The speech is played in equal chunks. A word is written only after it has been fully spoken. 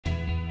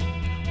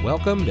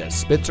Welcome to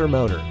Spitzer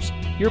Motors,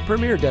 your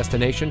premier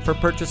destination for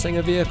purchasing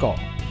a vehicle.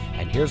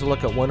 And here's a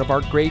look at one of our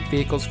great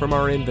vehicles from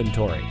our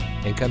inventory.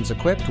 It comes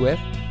equipped with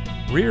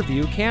rear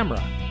view camera,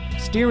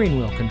 steering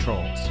wheel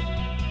controls,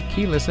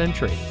 keyless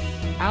entry,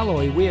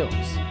 alloy wheels,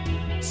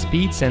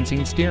 speed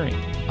sensing steering,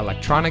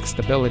 electronic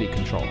stability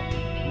control,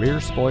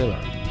 rear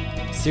spoiler,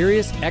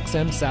 Sirius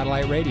XM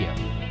satellite radio,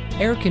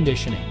 air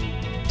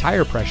conditioning,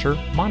 tire pressure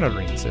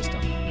monitoring system,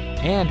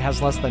 and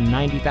has less than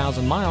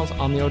 90,000 miles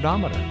on the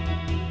odometer.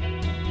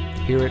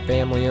 Here at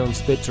family-owned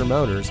Spitzer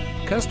Motors,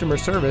 customer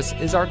service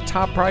is our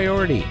top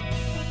priority.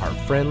 Our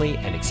friendly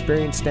and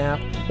experienced staff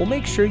will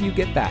make sure you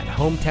get that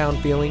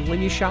hometown feeling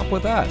when you shop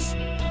with us.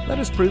 Let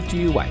us prove to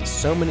you why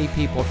so many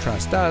people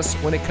trust us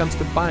when it comes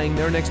to buying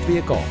their next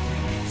vehicle.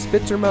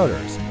 Spitzer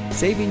Motors,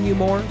 saving you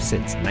more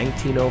since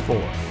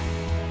 1904.